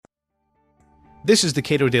This is the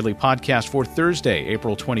Cato Daily Podcast for Thursday,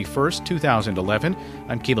 April 21st, 2011.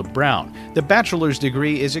 I'm Caleb Brown. The bachelor's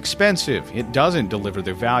degree is expensive. It doesn't deliver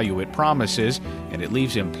the value it promises, and it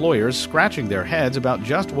leaves employers scratching their heads about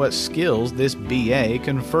just what skills this BA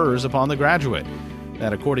confers upon the graduate.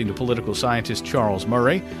 That according to political scientist Charles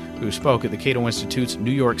Murray, who spoke at the Cato Institute's New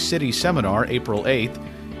York City seminar April 8th.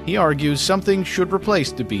 He argues something should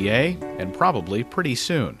replace the BA, and probably pretty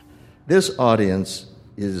soon. This audience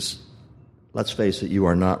is, let's face it, you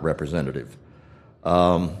are not representative.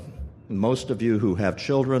 Most of you who have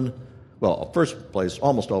children, well, first place,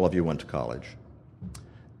 almost all of you went to college.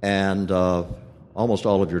 And almost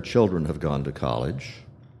all of your children have gone to college.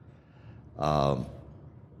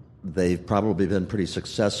 They've probably been pretty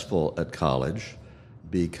successful at college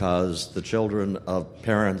because the children of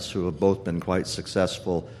parents who have both been quite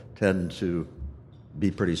successful tend to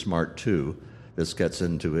be pretty smart too. This gets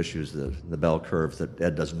into issues, the bell curve that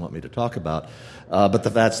Ed doesn't want me to talk about, but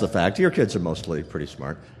that's the fact. Your kids are mostly pretty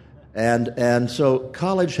smart. And so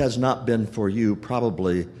college has not been for you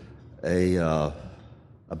probably a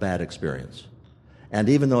bad experience. And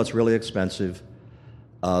even though it's really expensive,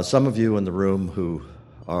 some of you in the room who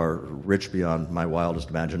are rich beyond my wildest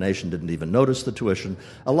imagination didn't even notice the tuition.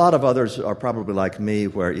 A lot of others are probably like me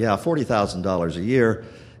where, $40,000 a year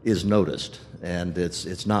is noticed, and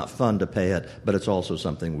it's not fun to pay it, but it's also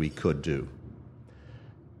something we could do.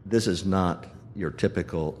 This is not your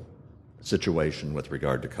typical situation with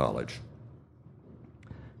regard to college.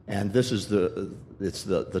 And this is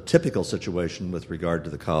the typical situation with regard to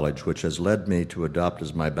the college, which has led me to adopt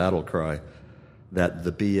as my battle cry that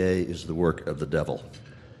the BA is the work of the devil.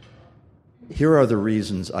 Here are the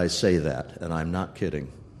reasons I say that, and I'm not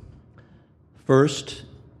kidding. First,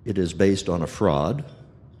 it is based on a fraud.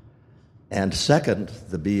 And second,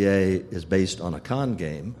 the BA is based on a con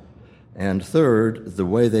game. And third, the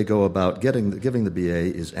way they go about giving the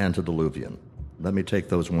BA is antediluvian. Let me take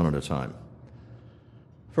those one at a time.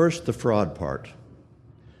 First, the fraud part.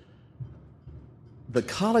 The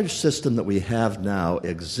college system that we have now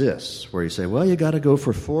exists where you say, well, you got to go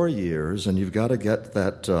for 4 years and you've got to get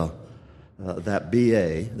that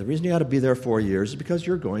BA. The reason you got to be there 4 years is because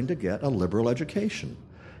you're going to get a liberal education.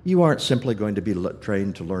 You aren't simply going to be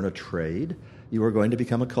trained to learn a trade. You are going to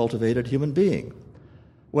become a cultivated human being.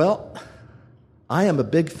 Well, I am a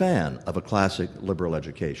big fan of a classic liberal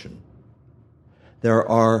education. There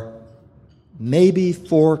are maybe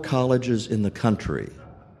 4 colleges in the country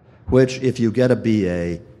which, if you get a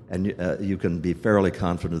BA, and you can be fairly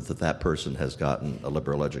confident that that person has gotten a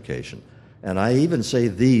liberal education. And I even say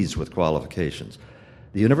these with qualifications.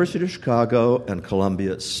 The University of Chicago and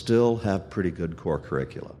Columbia still have pretty good core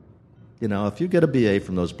curricula. If you get a BA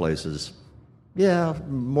from those places,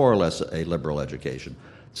 more or less a liberal education.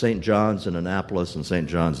 St. John's in Annapolis and St.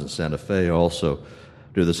 John's in Santa Fe also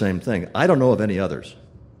do the same thing. I don't know of any others.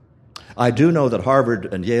 I do know that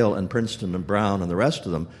Harvard and Yale and Princeton and Brown and the rest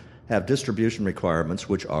of them have distribution requirements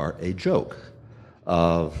which are a joke.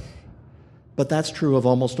 But that's true of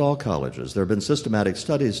almost all colleges. There have been systematic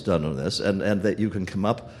studies done on this, and that you can come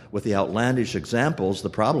up with the outlandish examples. The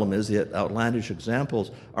problem is the outlandish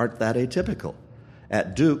examples aren't that atypical.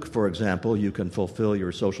 At Duke, for example, you can fulfill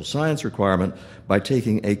your social science requirement by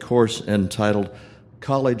taking a course entitled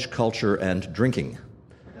College Culture and Drinking.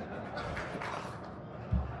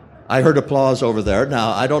 I heard applause over there.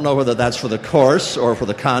 Now, I don't know whether that's for the course or for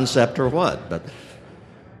the concept or what, but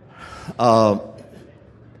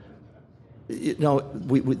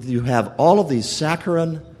you have all of these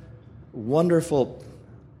saccharine, wonderful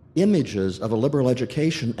images of a liberal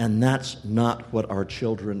education, and that's not what our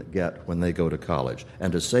children get when they go to college.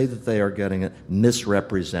 And to say that they are getting it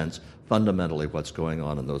misrepresents fundamentally what's going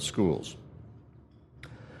on in those schools.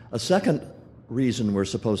 A second reason we're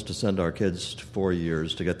supposed to send our kids to 4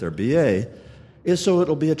 years to get their BA is so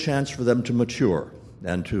it'll be a chance for them to mature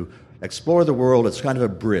and to explore the world. It's kind of a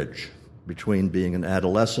bridge between being an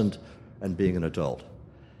adolescent and being an adult.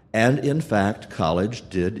 And in fact, college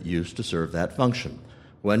did used to serve that function.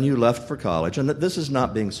 When you left for college, and this is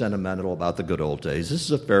not being sentimental about the good old days, this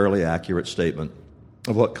is a fairly accurate statement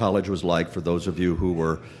of what college was like for those of you who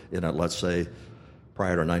were in it, let's say,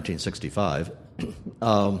 prior to 1965.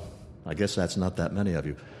 I guess that's not that many of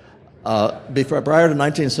you. Prior to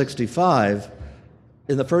 1965,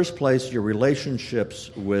 in the first place, your relationships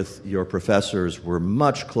with your professors were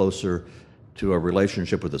much closer to a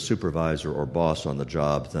relationship with a supervisor or boss on the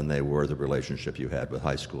job than they were the relationship you had with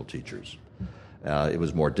high school teachers. It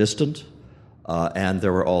was more distant, and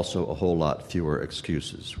there were also a whole lot fewer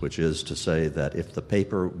excuses, which is to say that if the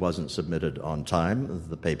paper wasn't submitted on time,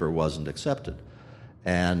 the paper wasn't accepted.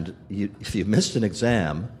 And if you missed an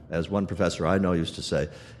exam, As one professor I know used to say,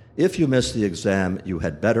 if you miss the exam, you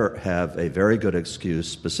had better have a very good excuse,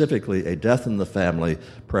 specifically a death in the family,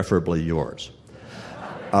 preferably yours.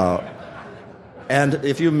 And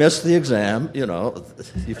if you miss the exam, you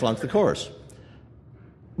flunk the course.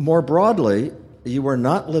 More broadly, you were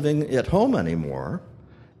not living at home anymore,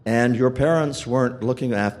 and your parents weren't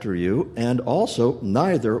looking after you, and also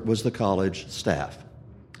neither was the college staff.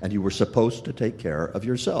 And you were supposed to take care of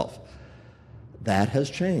yourself. That has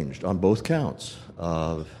changed on both counts.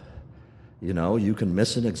 You can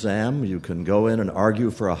miss an exam, you can go in and argue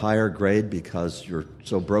for a higher grade because you're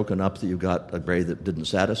so broken up that you got a grade that didn't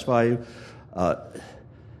satisfy you.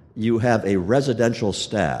 You have a residential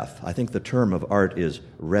staff, I think the term of art is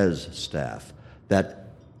res staff, that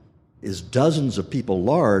is dozens of people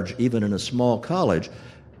large, even in a small college,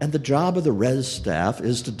 and the job of the res staff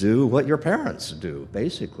is to do what your parents do,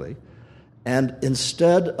 basically. And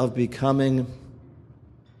instead of becoming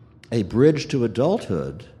a bridge to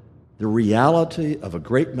adulthood, the reality of a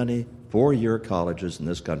great many four-year colleges in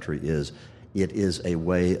this country is it is a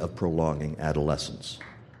way of prolonging adolescence.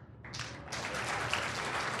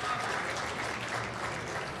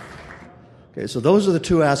 Okay, so those are the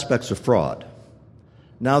two aspects of fraud.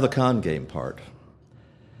 Now the con game part.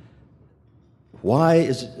 Why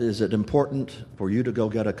is it important for you to go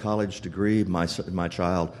get a college degree, my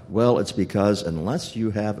child? Well, it's because unless you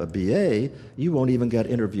have a BA, you won't even get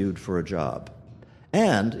interviewed for a job.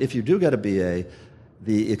 And if you do get a BA,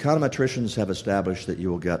 the econometricians have established that you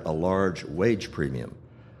will get a large wage premium.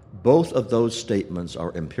 Both of those statements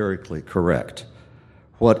are empirically correct.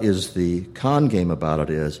 What is the con game about it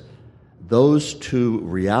is those two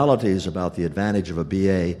realities about the advantage of a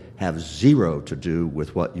BA have zero to do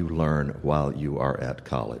with what you learn while you are at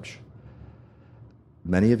college.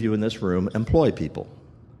 Many of you in this room employ people.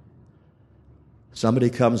 Somebody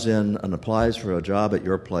comes in and applies for a job at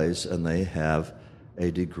your place and they have a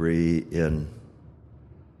degree in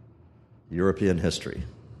European history.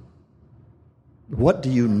 What do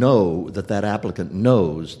you know that applicant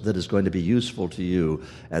knows that is going to be useful to you,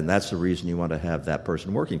 and that's the reason you want to have that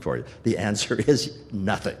person working for you? The answer is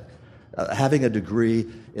nothing. Having a degree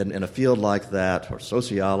in a field like that, or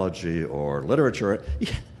sociology, or literature,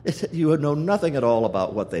 you know nothing at all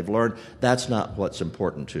about what they've learned. That's not what's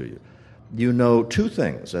important to you. You know two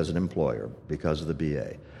things as an employer because of the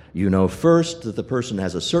BA. You know first that the person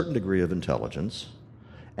has a certain degree of intelligence,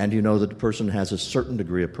 and you know that the person has a certain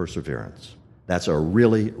degree of perseverance. That's a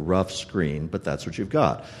really rough screen, but that's what you've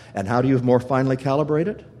got. And how do you more finely calibrate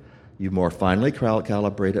it? You more finely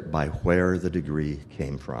calibrate it by where the degree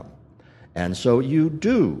came from. And so you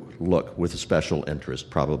do look with a special interest,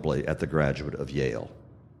 probably, at the graduate of Yale.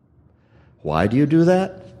 Why do you do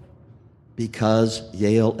that? Because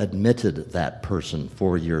Yale admitted that person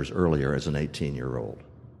 4 years earlier as an 18-year-old.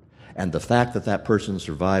 And the fact that that person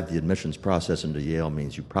survived the admissions process into Yale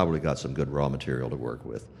means you probably got some good raw material to work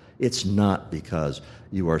with. It's not because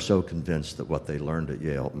you are so convinced that what they learned at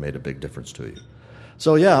Yale made a big difference to you.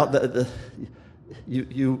 So yeah,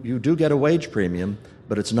 you do get a wage premium,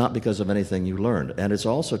 but it's not because of anything you learned. And it's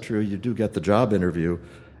also true you do get the job interview,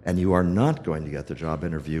 and you are not going to get the job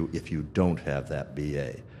interview if you don't have that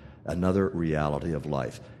BA. Another reality of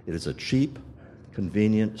life. It is a cheap,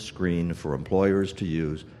 convenient screen for employers to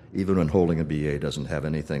use, even when holding a BA doesn't have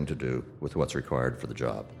anything to do with what's required for the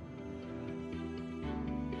job.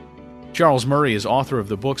 Charles Murray is author of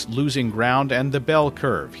the books Losing Ground and The Bell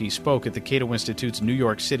Curve. He spoke at the Cato Institute's New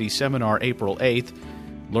York City seminar April 8th.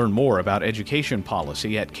 Learn more about education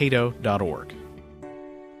policy at cato.org.